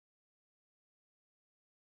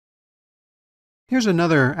Here's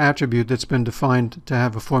another attribute that's been defined to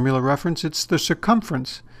have a formula reference. It's the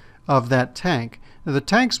circumference of that tank. Now, the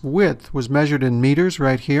tank's width was measured in meters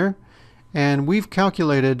right here, and we've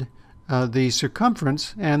calculated the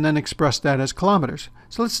circumference and then expressed that as kilometers.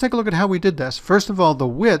 So let's take a look at how we did this. First of all, the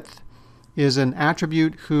width is an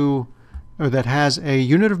attribute that has a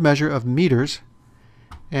unit of measure of meters,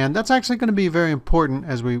 and that's actually going to be very important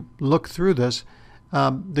as we look through this.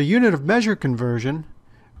 The unit of measure conversion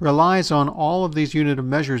relies on all of these unit of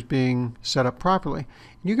measures being set up properly.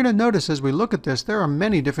 And you're going to notice as we look at this, there are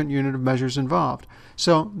many different unit of measures involved.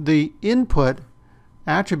 So the input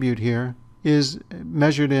attribute here is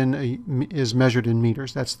measured in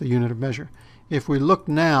meters. That's the unit of measure. If we look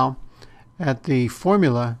now at the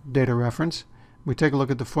formula data reference, we take a look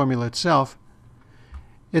at the formula itself,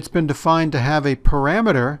 it's been defined to have a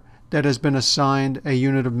parameter that has been assigned a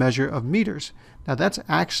unit of measure of meters. Now that's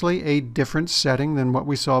actually a different setting than what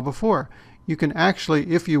we saw before. You can actually,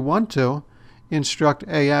 if you want to, instruct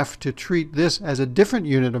AF to treat this as a different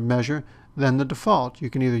unit of measure than the default. You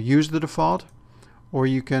can either use the default, or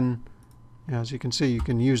you can, as you can see, you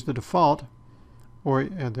can use the default, or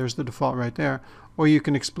there's the default right there, or you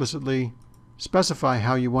can explicitly specify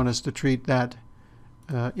how you want us to treat that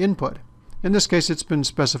input. In this case, it's been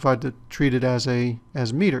specified to treat it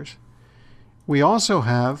as meters. We also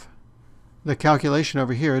have the calculation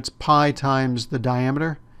over here. It's pi times the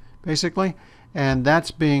diameter, basically, and that's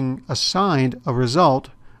being assigned a result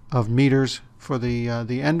of meters for the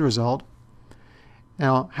end result.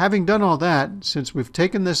 Now, having done all that, since we've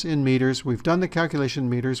taken this in meters, we've done the calculation in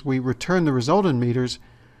meters, we return the result in meters,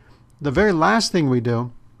 the very last thing we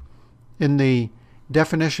do in the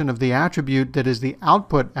definition of the attribute that is the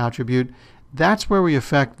output attribute, that's where we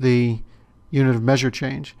affect the unit of measure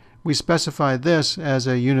change. We specify this as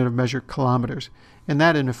a unit of measure kilometers, and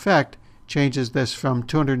that in effect changes this from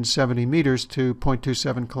 270 meters to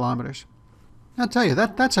 0.27 kilometers. I'll tell you,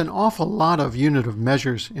 that's an awful lot of unit of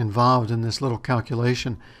measures involved in this little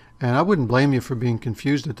calculation, and I wouldn't blame you for being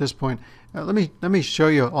confused at this point. Let me show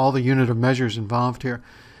you all the unit of measures involved here.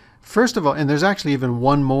 First of all, and there's actually even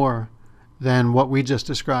one more than what we just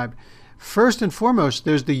described. First and foremost,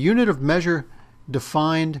 there's the unit of measure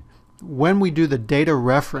defined when we do the data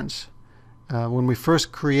reference, when we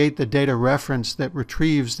first create the data reference that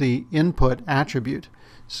retrieves the input attribute.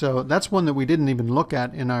 So that's one that we didn't even look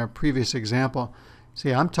at in our previous example.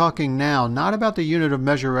 See, I'm talking now not about the unit of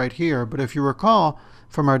measure right here, but if you recall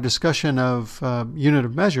from our discussion of unit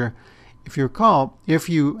of measure, if you recall, if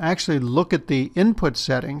you actually look at the input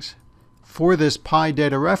settings for this pi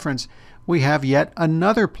data reference, we have yet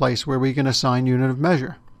another place where we can assign unit of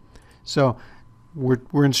measure. So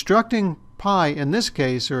we're instructing pi in this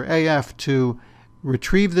case, or AF, to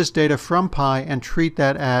retrieve this data from pi and treat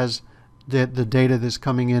that as the data that's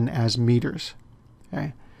coming in as meters.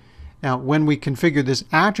 Okay? Now, when we configure this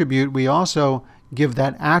attribute, we also give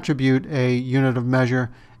that attribute a unit of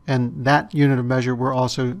measure, and that unit of measure we're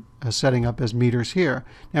also setting up as meters here.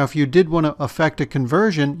 Now, if you did want to affect a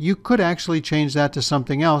conversion, you could actually change that to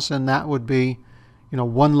something else, and that would be,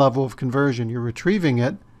 one level of conversion. You're retrieving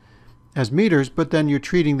it as meters, but then you're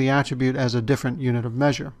treating the attribute as a different unit of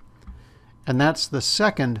measure. And that's the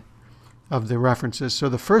second of the references. So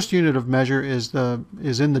the first unit of measure is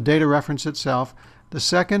in the data reference itself. The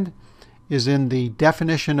second is in the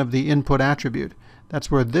definition of the input attribute.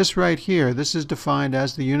 That's where this right here, this is defined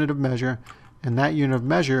as the unit of measure, and that unit of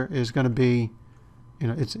measure is going to be,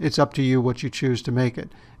 it's up to you what you choose to make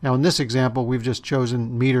it. Now in this example, we've just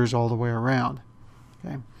chosen meters all the way around.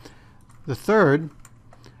 Okay. The third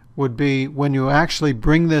would be when you actually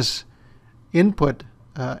bring this input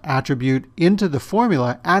attribute into the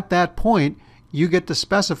formula. At that point, you get to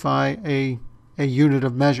specify a unit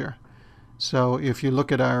of measure. So if you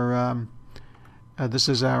look at our, this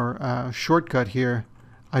is our shortcut here,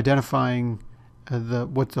 identifying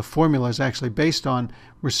what the formula is actually based on.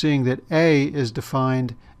 We're seeing that A is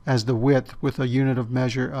defined as the width with a unit of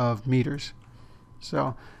measure of meters.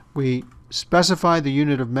 So we specify the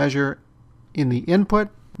unit of measure in the input.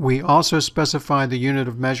 We also specify the unit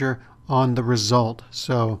of measure on the result.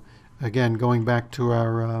 So again, going back to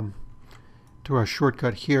our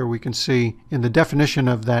shortcut here, we can see in the definition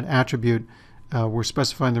of that attribute, we're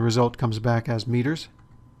specifying the result comes back as meters.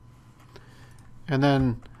 And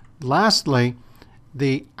then lastly,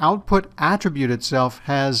 the output attribute itself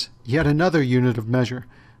has yet another unit of measure.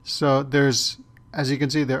 So there's, as you can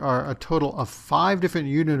see, there are a total of 5 different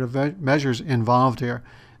unit of measures involved here.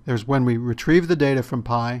 There's when we retrieve the data from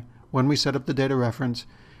pi, when we set up the data reference,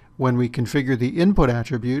 when we configure the input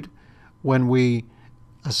attribute, when we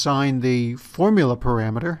assign the formula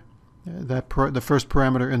parameter, the first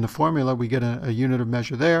parameter in the formula, we get a unit of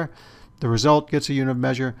measure there. The result gets a unit of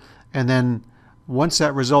measure, and then once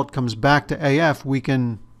that result comes back to AF, we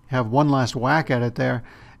can have one last whack at it there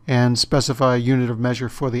and specify a unit of measure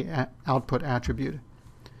for the output attribute.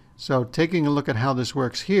 So taking a look at how this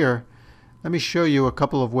works here, let me show you a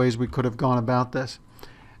couple of ways we could have gone about this.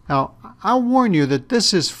 Now, I'll warn you that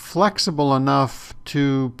this is flexible enough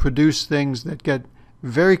to produce things that get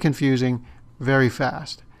very confusing very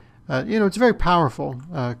fast. It's a very powerful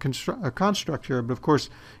construct here, but of course,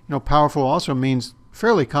 powerful also means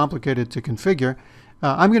fairly complicated to configure.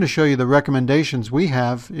 I'm going to show you the recommendations we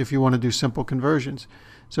have if you want to do simple conversions.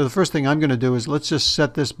 So the first thing I'm going to do is let's just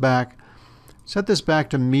set this back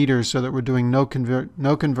to meters so that we're doing no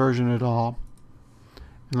conversion at all.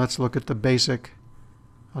 And let's look at the basic.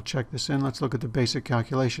 I'll check this in. Let's look at the basic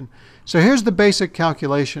calculation. So here's the basic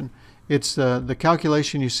calculation. It's the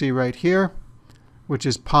calculation you see right here, which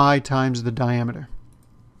is pi times the diameter.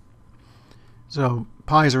 So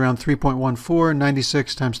pi is around 3.14,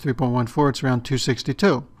 96 times 3.14, it's around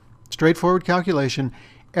 262. Straightforward calculation,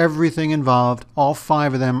 everything involved, all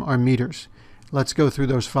 5 of them are meters. Let's go through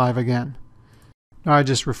those 5 again. Now I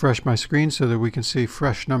just refresh my screen so that we can see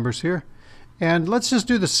fresh numbers here. And let's just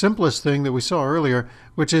do the simplest thing that we saw earlier,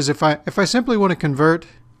 which is if I simply want to convert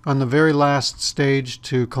on the very last stage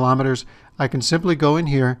to kilometers, I can simply go in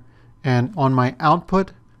here and on my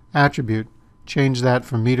output attribute, change that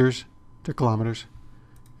from meters to kilometers.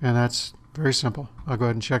 And that's very simple. I'll go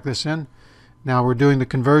ahead and check this in. Now we're doing the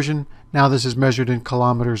conversion. Now this is measured in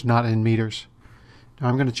kilometers, not in meters. Now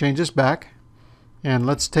I'm going to change this back. And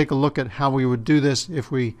let's take a look at how we would do this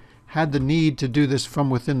if we had the need to do this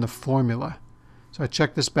from within the formula. So I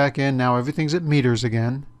check this back in. Now everything's at meters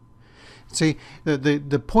again. See,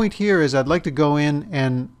 the point here is I'd like to go in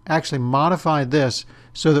and actually modify this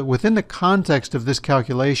so that within the context of this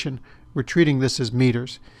calculation, we're treating this as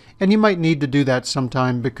meters. And you might need to do that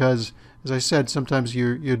sometime because, as I said, sometimes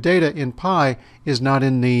your data in pi is not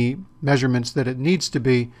in the measurements that it needs to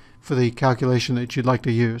be for the calculation that you'd like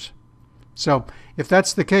to use. So if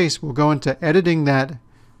that's the case, we'll go into editing that.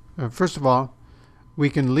 First of all, we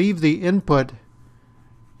can leave the input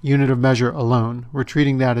unit of measure alone. We're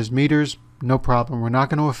treating that as meters, no problem. We're not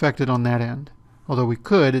going to affect it on that end. Although we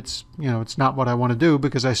could, it's not what I want to do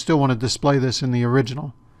because I still want to display this in the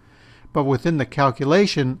original. But within the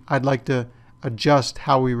calculation, I'd like to adjust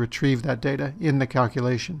how we retrieve that data in the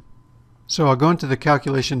calculation. So I'll go into the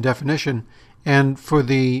calculation definition, and for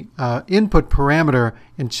the input parameter,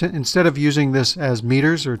 instead of using this as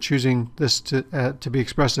meters or choosing this to be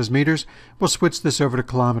expressed as meters, we'll switch this over to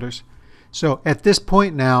kilometers. So at this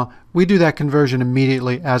point now, we do that conversion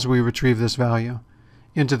immediately as we retrieve this value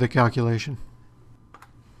into the calculation.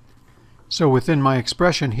 So within my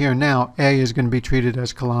expression here now, A is going to be treated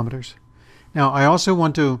as kilometers. Now I also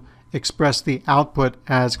want to express the output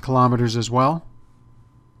as kilometers as well.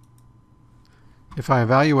 If I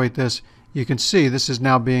evaluate this, you can see this is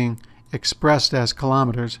now being expressed as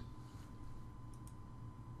kilometers.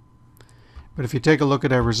 But if you take a look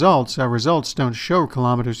at our results don't show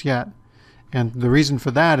kilometers yet. And the reason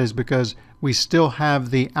for that is because we still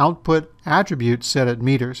have the output attribute set at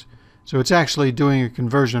meters. So it's actually doing a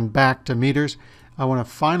conversion back to meters. I want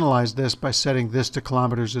to finalize this by setting this to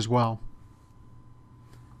kilometers as well.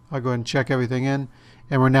 I'll go ahead and check everything in,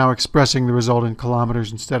 and we're now expressing the result in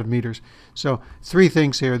kilometers instead of meters. So 3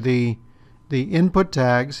 things here. The input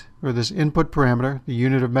tags, or this input parameter, the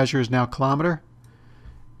unit of measure is now kilometer.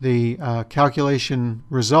 The calculation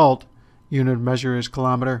result unit of measure is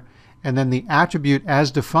kilometer. And then the attribute as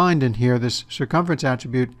defined in here, this circumference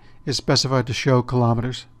attribute, is specified to show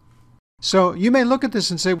kilometers. So you may look at this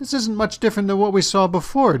and say, this isn't much different than what we saw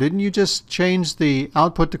before. Didn't you just change the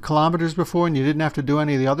output to kilometers before and you didn't have to do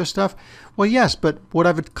any of the other stuff? Well, yes, but what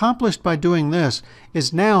I've accomplished by doing this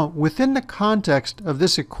is now, within the context of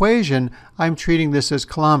this equation, I'm treating this as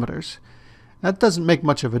kilometers. That doesn't make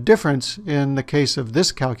much of a difference in the case of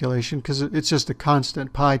this calculation because it's just a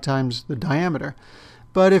constant, pi times the diameter.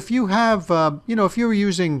 But if you have, if you were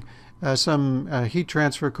using some heat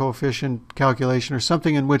transfer coefficient calculation or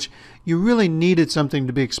something in which you really needed something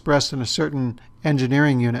to be expressed in a certain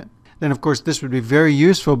engineering unit, then of course this would be very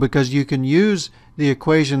useful because you can use the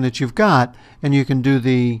equation that you've got and you can do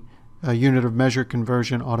the unit of measure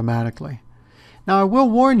conversion automatically. Now I will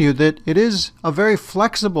warn you that it is a very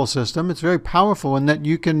flexible system. It's very powerful in that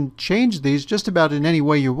you can change these just about in any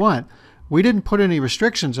way you want. We didn't put any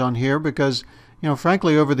restrictions on here because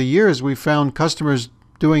frankly, over the years, we've found customers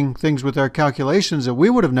doing things with our calculations that we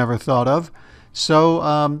would have never thought of.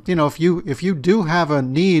 So, if you do have a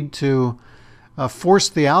need to force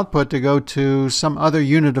the output to go to some other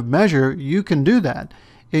unit of measure, you can do that,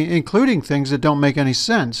 including things that don't make any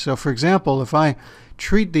sense. So for example, if I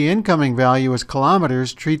treat the incoming value as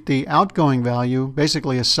kilometers, treat the outgoing value,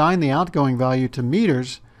 basically assign the outgoing value to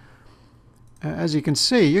meters, as you can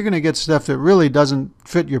see, you're going to get stuff that really doesn't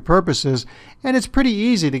fit your purposes, and it's pretty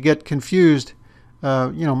easy to get confused,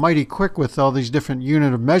 mighty quick with all these different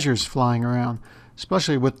unit of measures flying around,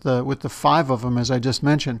 especially with the 5 of them, as I just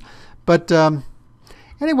mentioned. But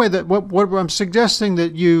anyway, what I'm suggesting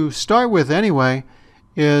that you start with anyway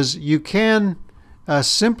is you can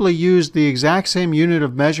simply use the exact same unit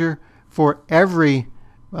of measure for every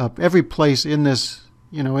place in this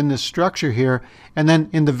in this structure here, and then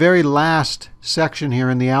in the very last section here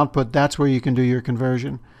in the output, that's where you can do your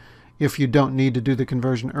conversion if you don't need to do the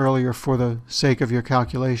conversion earlier for the sake of your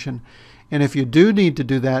calculation. And if you do need to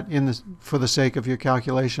do that for the sake of your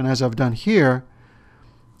calculation, as I've done here,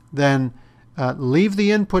 then leave the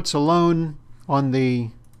inputs alone on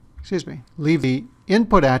leave the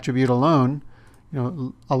input attribute alone,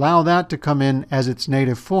 allow that to come in as its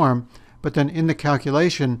native form, but then in the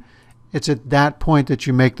calculation, it's at that point that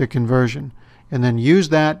you make the conversion. And then use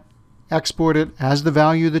that, export it as the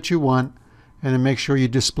value that you want, and then make sure you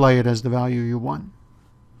display it as the value you want.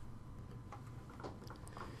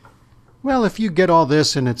 Well, if you get all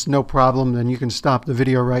this and it's no problem, then you can stop the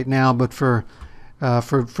video right now. But for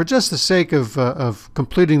just the sake of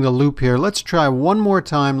completing the loop here, let's try one more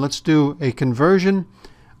time. Let's do a conversion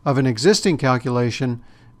of an existing calculation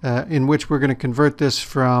in which we're going to convert this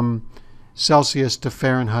from Celsius to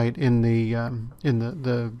Fahrenheit in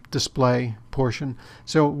the display portion.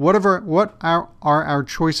 So what are our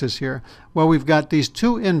choices here? Well, we've got these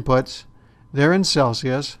 2 inputs. They're in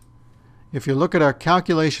Celsius. If you look at our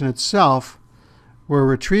calculation itself, we're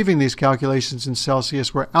retrieving these calculations in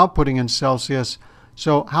Celsius. We're outputting in Celsius.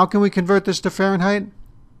 So how can we convert this to Fahrenheit?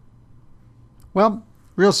 Well,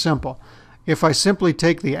 real simple. If I simply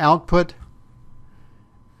take the output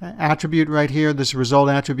attribute right here, this result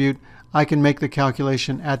attribute, I can make the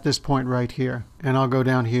calculation at this point right here. And I'll go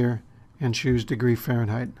down here and choose degree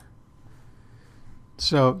Fahrenheit.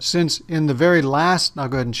 So since in the very last, I'll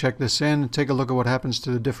go ahead and check this in and take a look at what happens to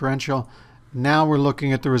the differential. Now we're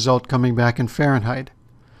looking at the result coming back in Fahrenheit.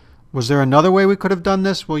 Was there another way we could have done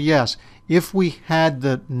this? Well, yes. If we had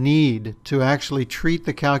the need to actually treat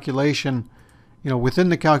the calculation, within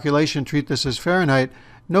the calculation, treat this as Fahrenheit,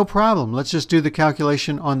 no problem. Let's just do the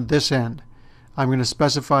calculation on this end. I'm going to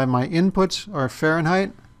specify my inputs are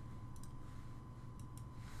Fahrenheit.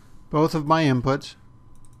 Both of my inputs.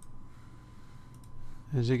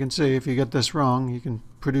 As you can see, if you get this wrong, you can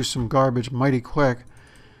produce some garbage mighty quick.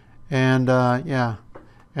 And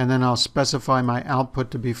and then I'll specify my output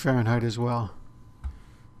to be Fahrenheit as well.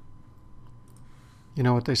 You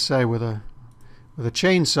know what they say, with a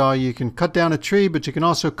chainsaw you can cut down a tree, but you can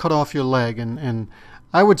also cut off your leg. And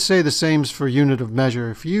I would say the same for unit of measure.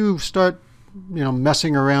 If you start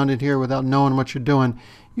messing around in here without knowing what you're doing,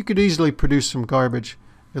 you could easily produce some garbage.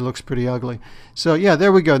 It looks pretty ugly. So yeah,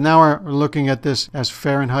 there we go. Now we're looking at this as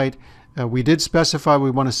Fahrenheit. We did specify we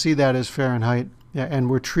want to see that as Fahrenheit, and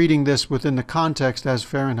we're treating this within the context as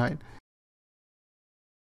Fahrenheit.